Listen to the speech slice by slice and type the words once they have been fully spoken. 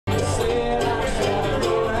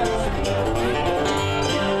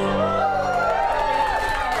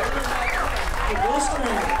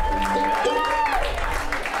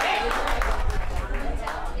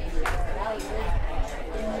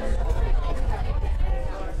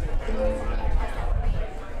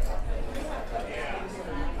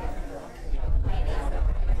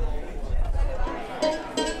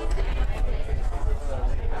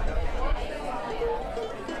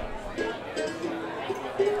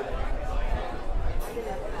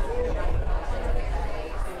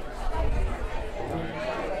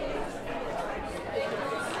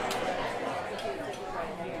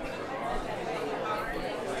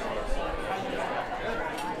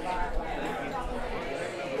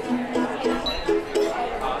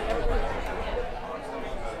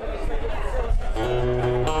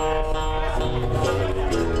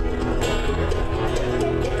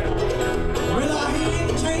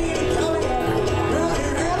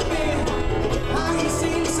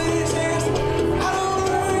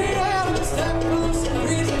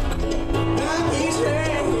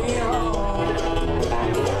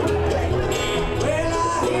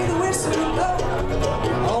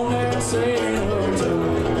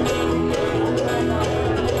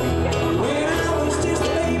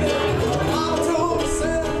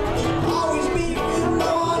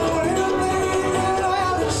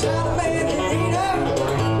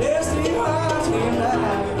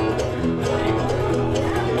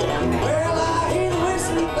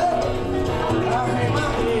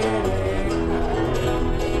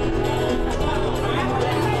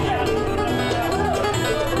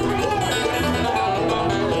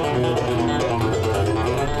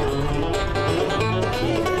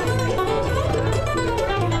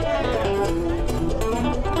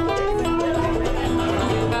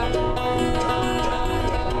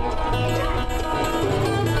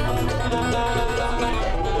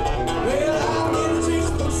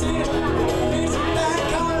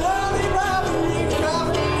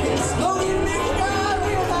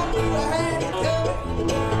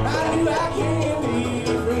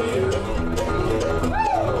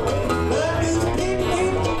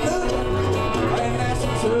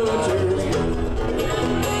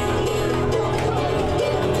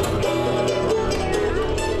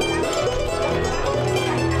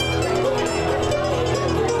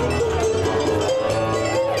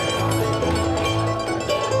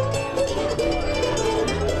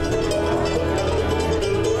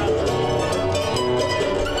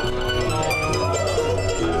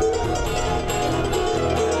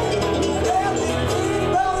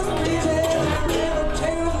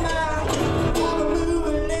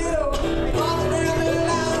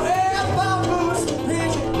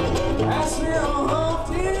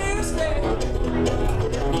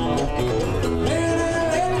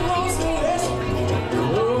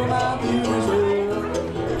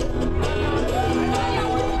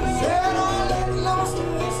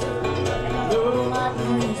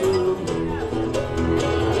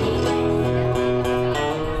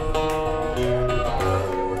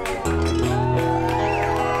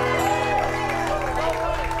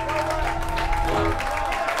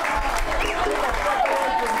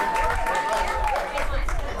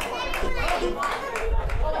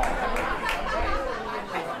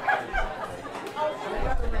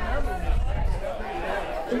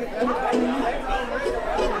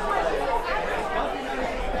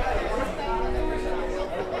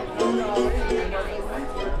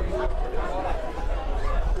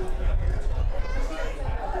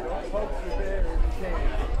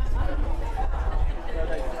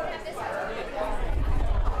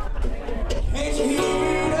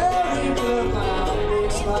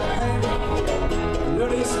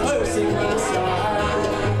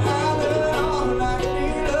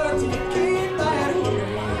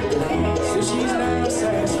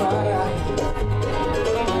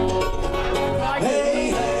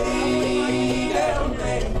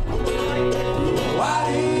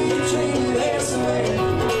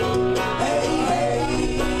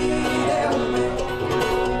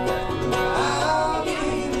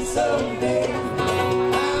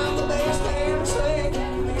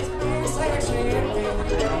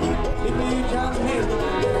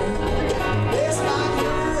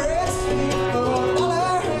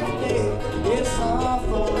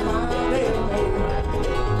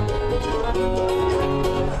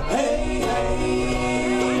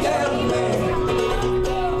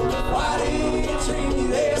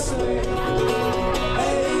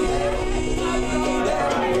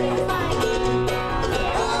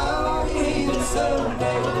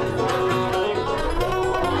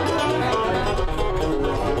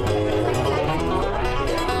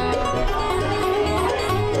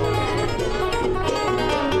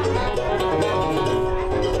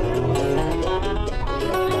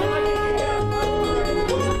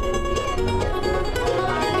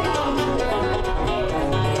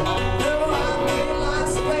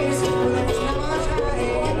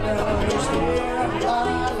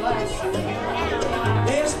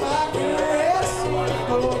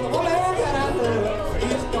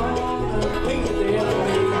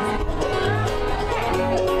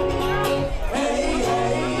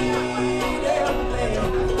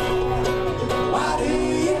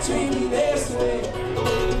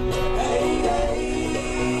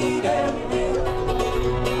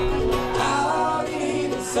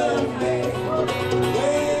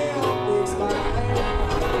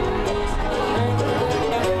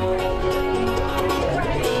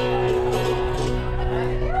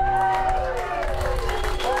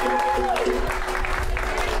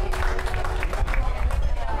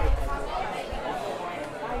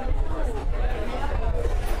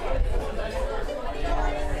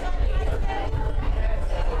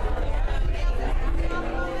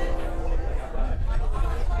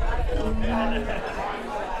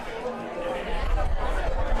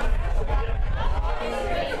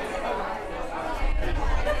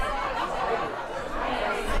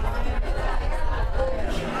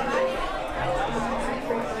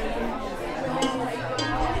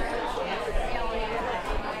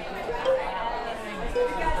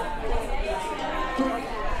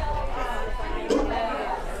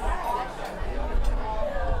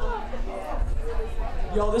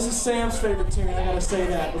Y'all, this is Sam's favorite tune. I gotta say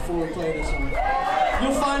that before we play this one.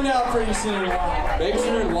 You'll find out pretty soon why. Make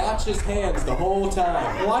sure and watch his hands the whole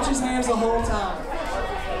time. Watch his hands the whole time.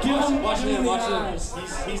 Watch him.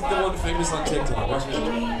 He's the one famous on TikTok. Watch him.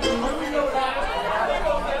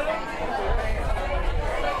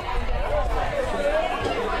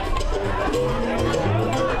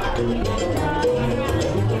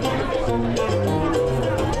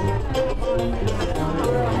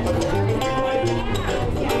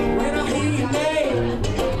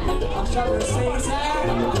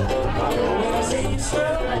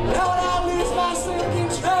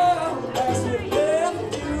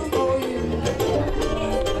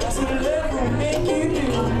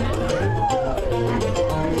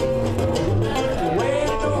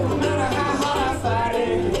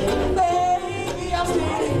 Baby, I'm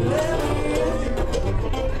still in love.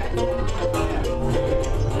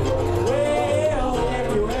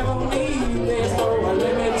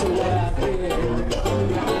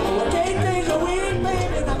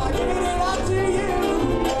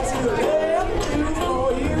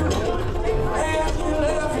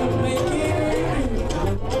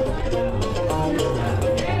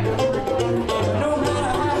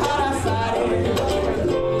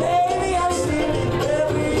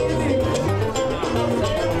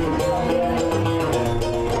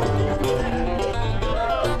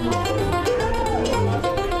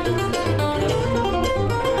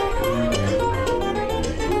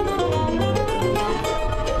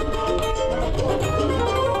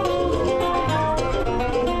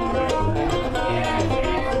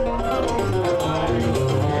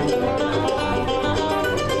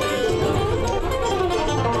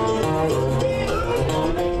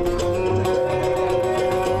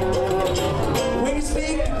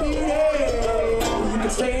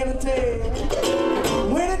 tell.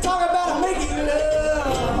 When they talk about making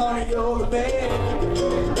love, honey, you're the best.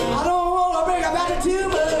 I don't wanna bring about it too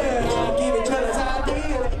much. Give each other time to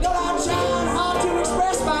feel. Lord, I'm trying hard to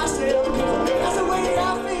express myself. That's the way I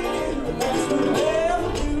feel. That's what love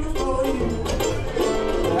will do for you.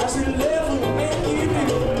 That's what love will make you do.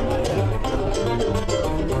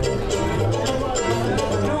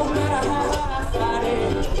 No matter how hard I fight it,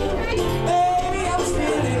 baby, I'm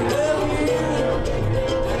still in love with you.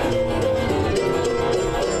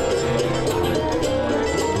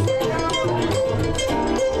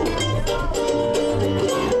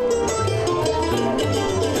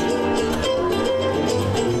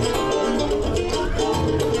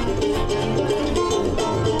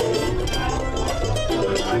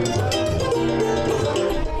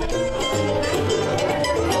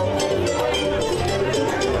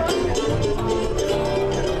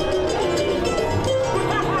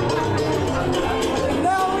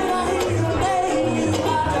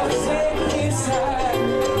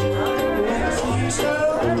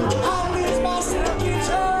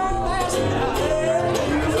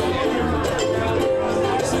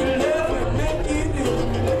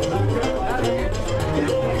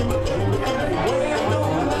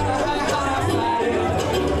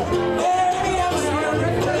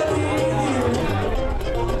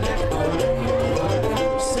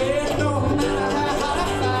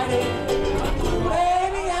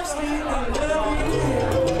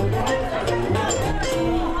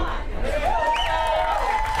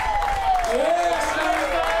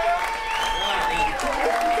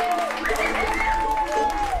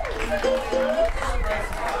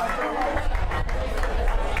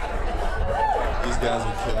 Guys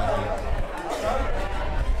are killing me.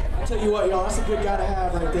 I'll tell you what, y'all, that's a good guy to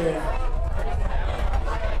have right there.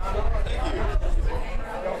 Thank you.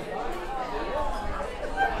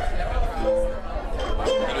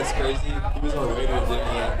 And it's crazy. He was on radio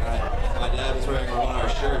dinner that night. My dad was wearing one of our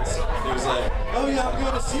shirts. He was like, "Oh yeah, I'm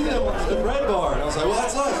going to see them at the Bread Bar." And I was like, "Well,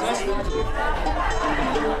 that's us. Nice to meet you."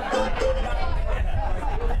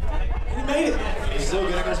 And he made it. He's still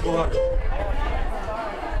getting his water.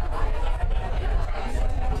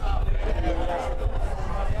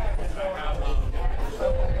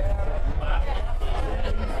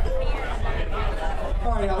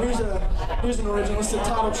 Alright, y'all, here's an original. It's the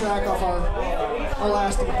title track off our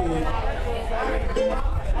last EP.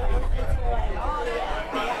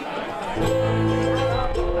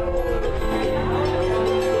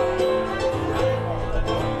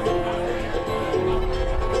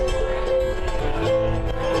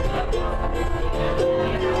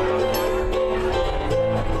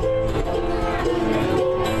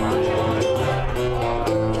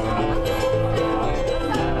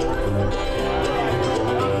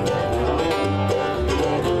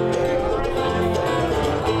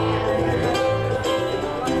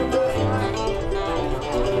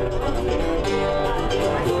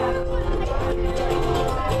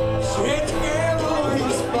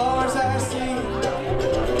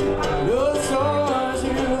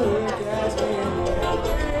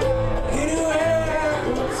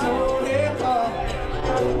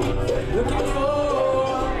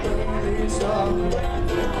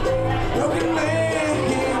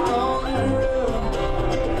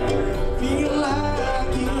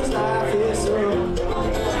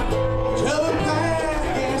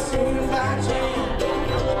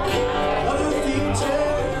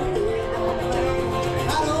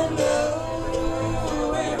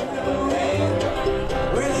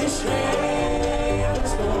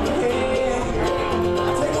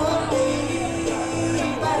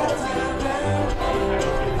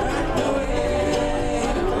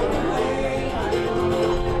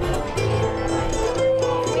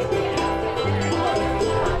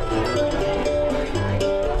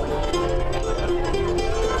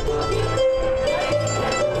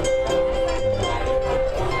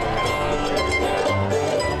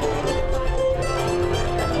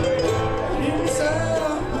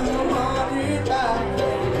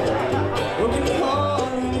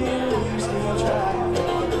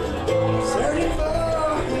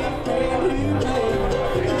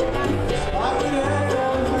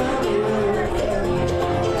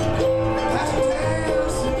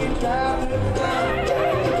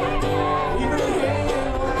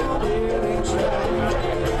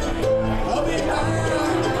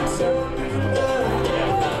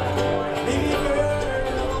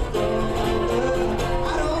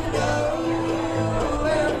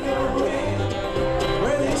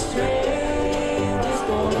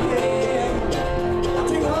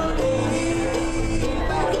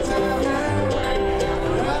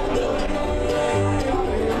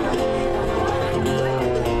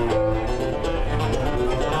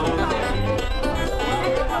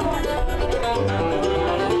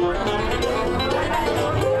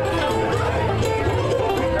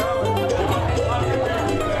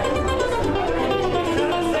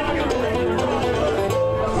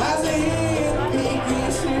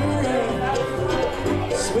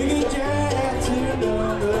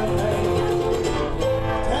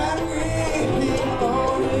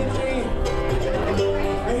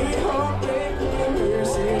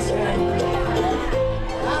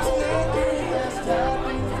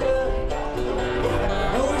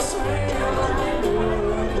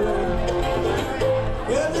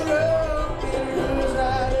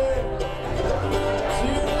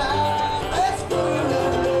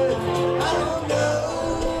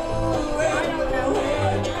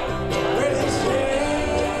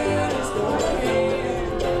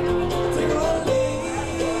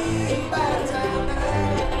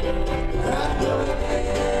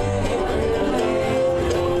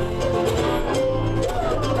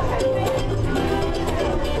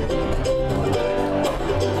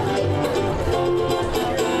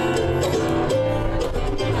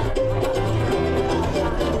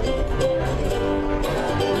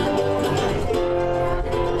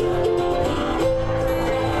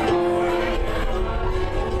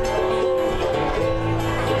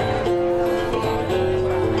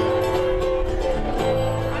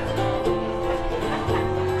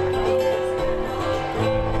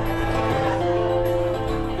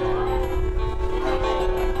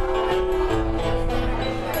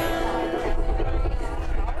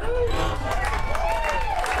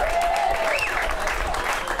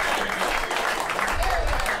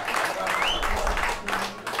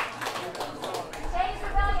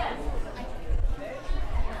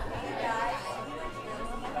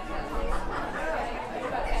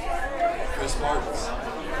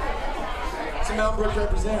 Some Mount Brook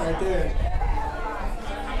represent right there.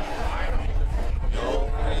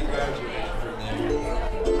 He graduated from there.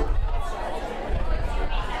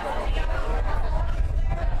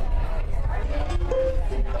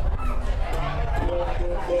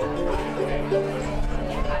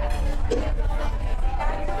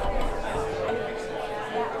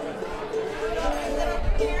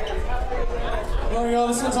 There we go,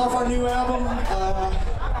 this one's off our new album.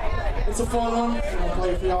 It's a fun one. I'm gonna play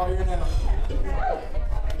it for y'all here now.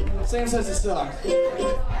 Sam says it sucks.